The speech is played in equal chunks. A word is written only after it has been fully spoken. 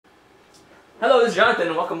Hello, this is Jonathan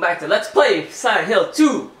and welcome back to Let's Play Silent Hill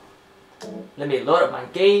 2! Let me load up my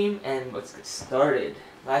game and let's get started.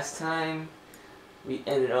 Last time we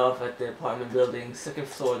ended off at the apartment building, second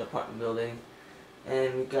floor of the apartment building,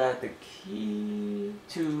 and we got the key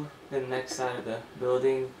to the next side of the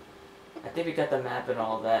building. I think we got the map and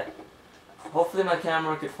all that. Hopefully my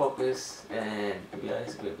camera could focus and you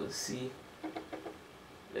guys will be able to see.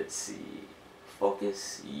 Let's see.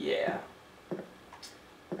 Focus? Yeah.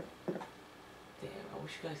 Damn, I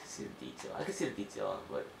wish you guys could see the detail. I can see the detail,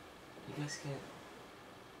 but you guys can't.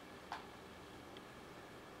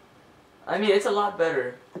 I mean, it's a lot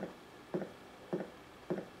better,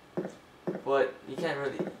 but you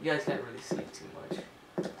guys can't really see it too much.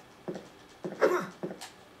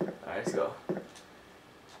 Alright, let's go.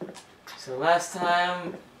 So last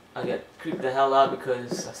time, I got creeped the hell out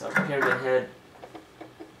because I saw a pyramid head.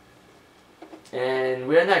 And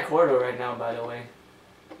we're in that corridor right now, by the way.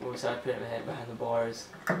 We saw a pyramid head behind the bars.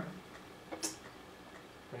 Right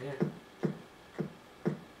here.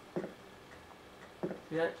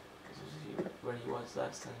 See that? This was where he was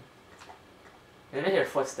last time. And I hear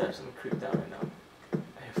footsteps. I'm creeped out right now.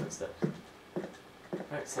 I hear footsteps.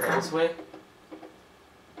 Alright, so this way.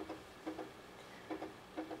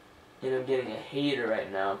 And I'm getting a hater right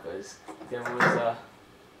now because there was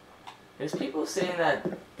there's people saying that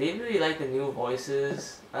they really like the new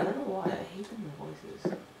voices. I don't know why. I hate the new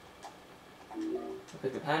voices.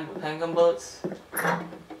 Look at the handgun bullets.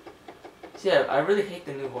 So yeah, I really hate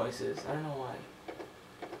the new voices. I don't know why.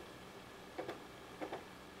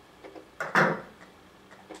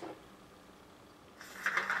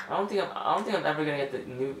 I don't think I'm ever gonna get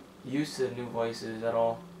used to the new voices at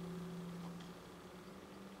all.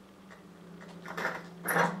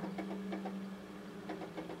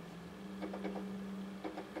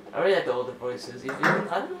 I really like the older voices, even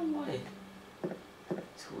I don't know why.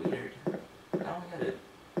 It's weird. I don't get it.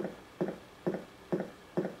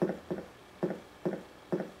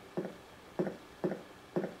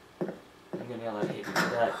 I'm getting a lot of hate for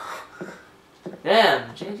that.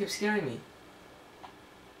 Damn! Jane keeps scaring me.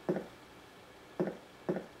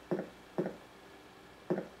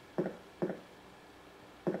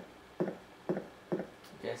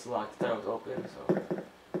 Okay, it's locked. I thought it was open, so.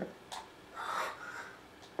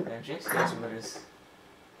 And James scares me with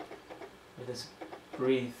his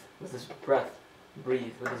breathe, with his breath,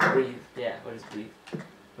 yeah, with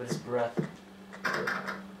his breath.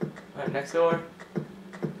 Alright, next door.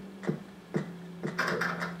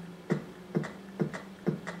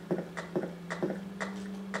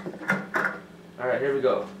 Alright, here we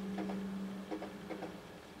go.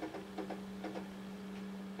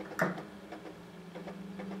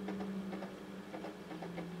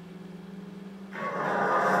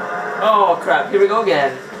 Oh crap, here we go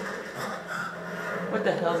again. What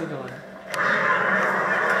the hell is he doing?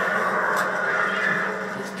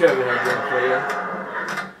 It's pyramid head doing for you.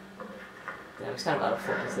 Damn, he's kind of out of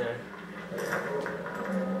focus there.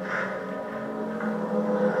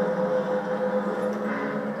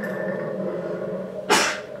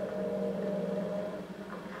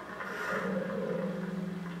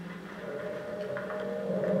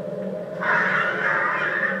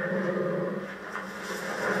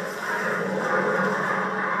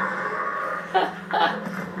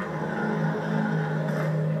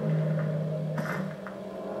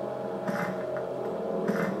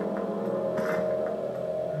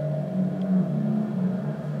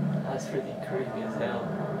 That's pretty creepy as hell.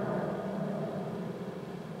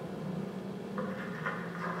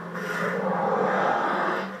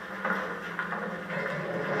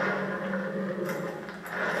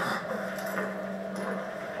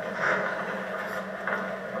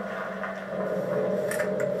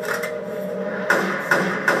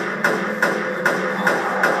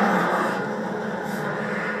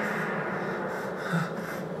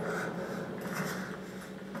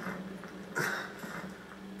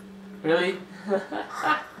 Really?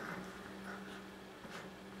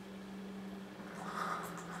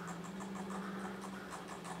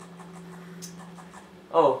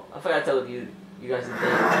 Oh, I forgot to tell you guys the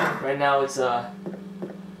date. Right now it's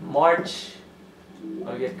March.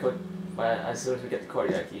 I'll get code as soon as we get the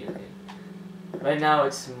cardiac key. Okay. Right now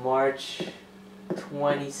it's March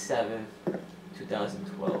 27th,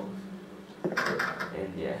 2012.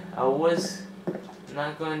 And yeah, I was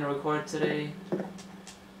not going to record today.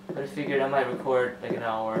 But I figured I might record like an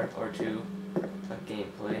hour or two of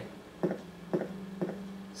gameplay.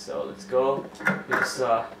 So let's go. Here's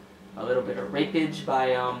a little bit of rapage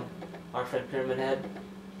by our friend Pyramid Head.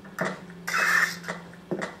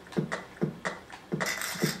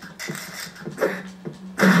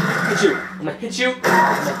 Hit you! I'm gonna hit hit you.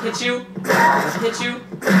 I'm gonna hit you. I'm gonna hit you.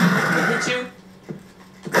 I'm gonna hit you.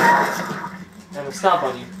 I'm gonna stomp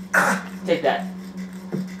on you. Take that.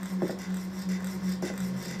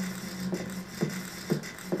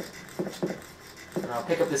 And I'll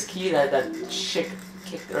pick up this key that that chick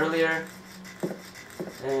kicked earlier.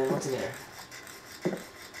 And what's in here?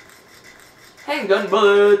 Handgun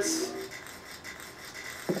bullets!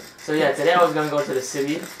 So yeah, today I was gonna go to the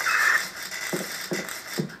city.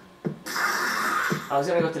 I was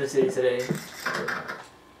gonna go to the city today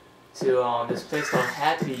to this place called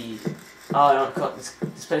Happy. Oh, no,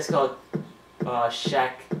 this place called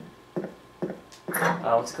Shack.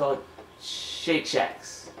 What's it called? Shake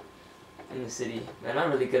Shacks in the city. Man, I'm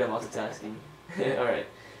really good at multitasking. Alright.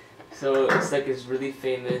 So it's like this really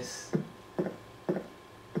famous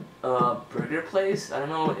burger place. I don't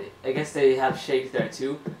know. I guess they have shakes there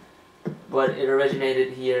too, but it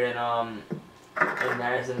originated here in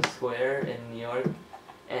Madison Square in New York,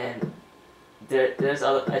 and there's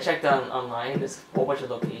other. I checked out online. There's a whole bunch of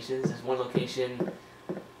locations. There's one location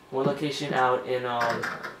out in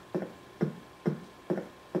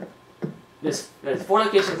there's 4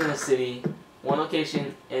 locations in the city. One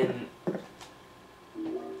location in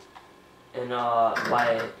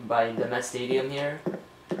by the Met Stadium here,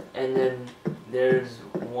 and then there's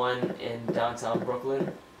one in downtown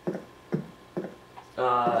Brooklyn.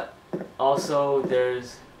 Also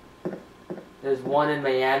there's one in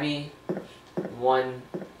Miami, one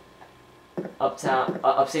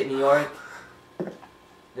upstate New York.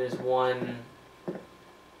 There's one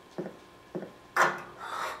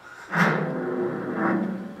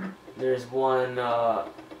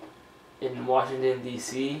in Washington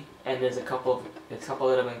D.C. and there's a couple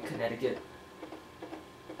of them in Connecticut.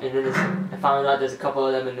 And then I found out there's a couple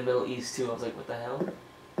of them in the Middle East too. I was like, what the hell?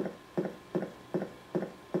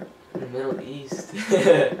 In the Middle East?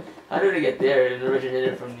 How did it get there? It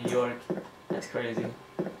originated from New York. That's crazy.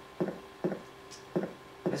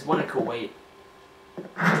 There's one in Kuwait.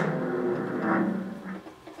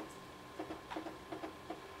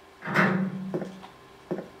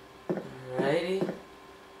 Alrighty.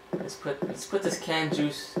 Let's put this canned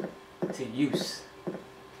juice to use.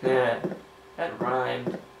 Yeah, that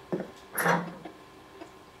rhymed.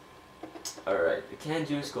 Alright, the canned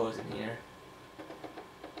juice goes in here.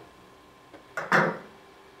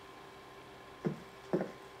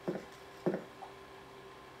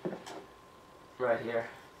 Right here.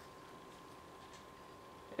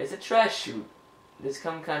 It's a trash chute. There's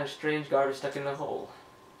some kind of strange garbage stuck in the hole.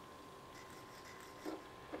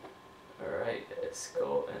 Alright, let's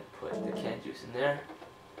go and put the canned juice in there.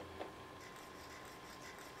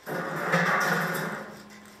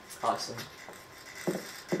 Awesome.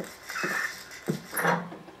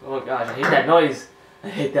 Oh gosh, I hate that noise. I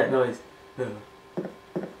hate that noise. So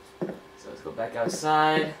let's go back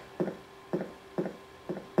outside.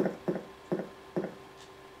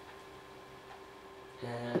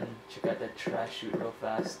 And check out that trash chute real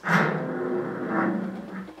fast. I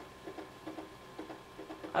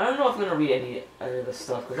don't know if I'm gonna read any of the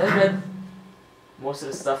stuff, because I read most of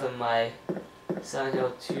the stuff in my Silent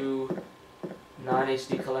Hill 2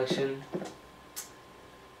 non-HD collection.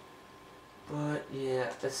 But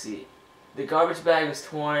yeah, let's see. The garbage bag was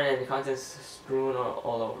torn and the contents strewn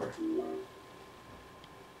all over.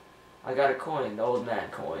 I got a coin, the old man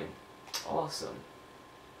coin. Awesome.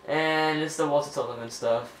 And it's the Walter Sullivan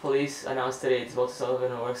stuff. Police announced today it's Walter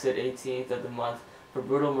Sullivan, who works at 18th of the month for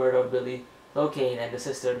brutal murder of Billy Locane and the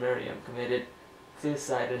sister Miriam, committed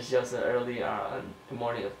suicide in his jail cell early on the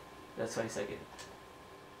morning of the 22nd.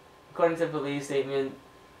 According to the police statement,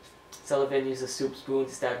 Sullivan used a soup spoon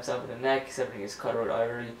to stab himself in the neck, severing his carotid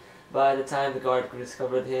artery. By the time the guard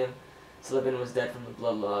discovered him, Sullivan was dead from the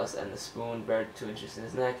blood loss and the spoon buried 2 inches in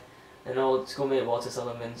his neck. An old schoolmate Walter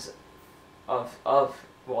Sullivan's of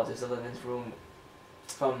Walter Sullivan's room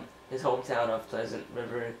from his hometown of Pleasant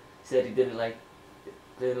River said he didn't look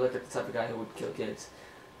like the type of guy who would kill kids.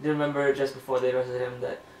 He remember just before they arrested him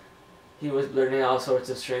that he was blurting all sorts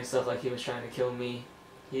of strange stuff, like he was trying to kill me.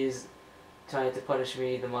 He's trying to punish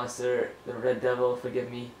me, the monster, the red devil, forgive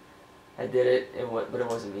me. I did it, but it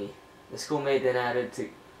wasn't me. The schoolmate then added to,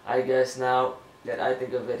 I guess now that I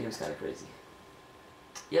think of it, he was kind of crazy.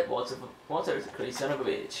 Yep, Walter is a crazy son of a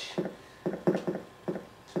bitch.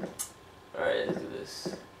 Alright, let's do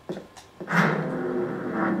this.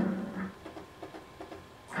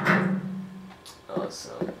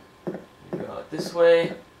 Awesome. Go out this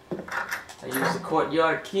way. I use the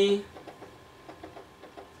courtyard key.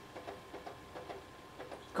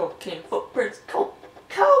 Cocaine footprints.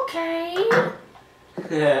 Cocaine!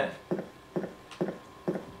 Yeah.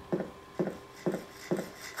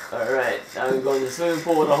 Alright, now time we go in the swimming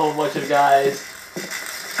pool with a whole bunch of guys.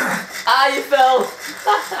 Ah, you fell!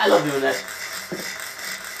 I love doing that.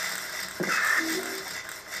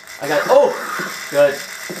 I got, oh! Good.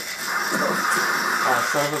 Ah,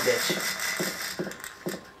 son of a bitch.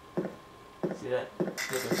 See that?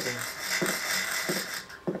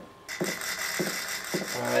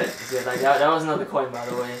 Alright, see that? That was another coin, by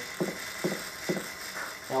the way.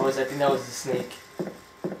 I think that was the snake.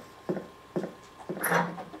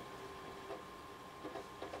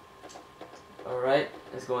 Alright,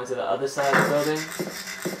 let's go into the other side of the building.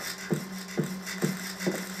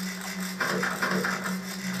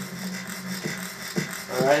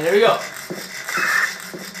 Alright, here we go.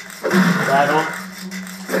 Battle.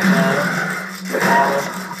 Battle. Battle.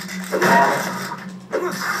 Battle.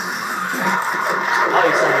 Oh,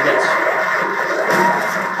 you son of a bitch.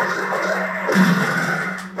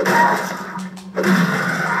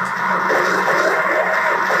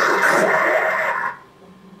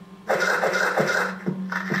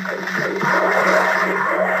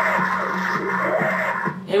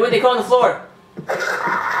 Hey, what they call on the floor?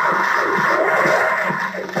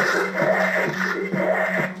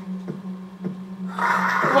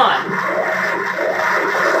 Come on.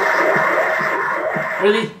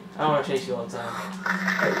 Really? I don't want to chase you all the time.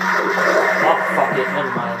 Oh, fuck it.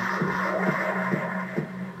 Never mind.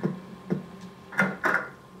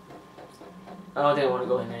 I don't think I want to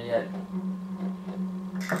go in there yet.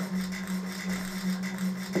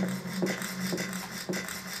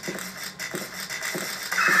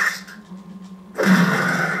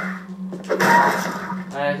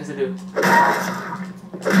 I guess I do.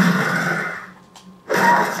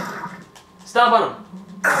 Stomp on him!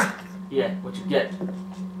 Yeah, what you get.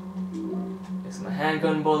 Get some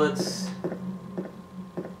handgun bullets.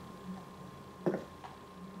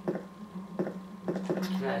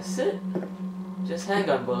 That's it. Just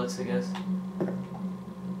handgun bullets, I guess.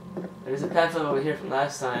 There's a pamphlet over here from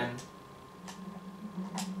last time.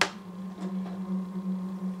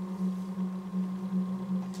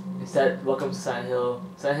 It said, welcome to Silent Hill.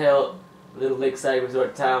 Silent Hill, little lakeside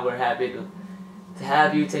resort town. We're happy to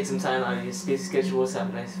have you take some time out of your busy schedule. Have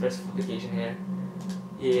a nice restful vacation here.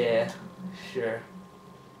 Yeah, sure.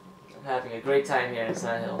 I'm having a great time here in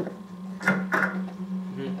Silent Hill.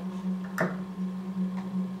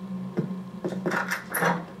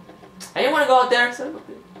 I didn't want to go out there, so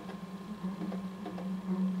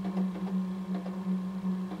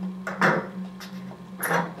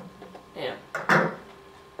damn.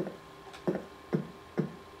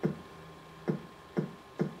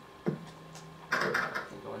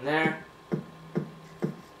 Go in there.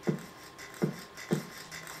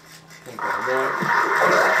 Go in there.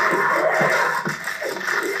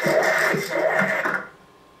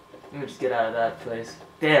 Let me just get out of that place.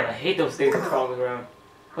 Damn, I hate those things that crawling around.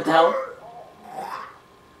 What the hell?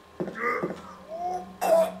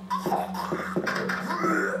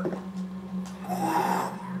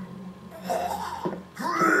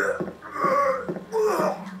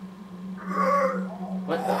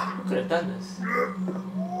 What the? Who could have done this?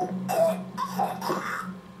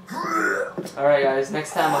 Alright guys,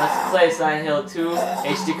 next time on Let's Play Silent Hill 2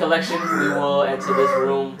 HD Collection, we will enter this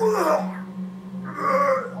room.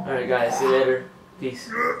 Alright guys, see you later. Peace.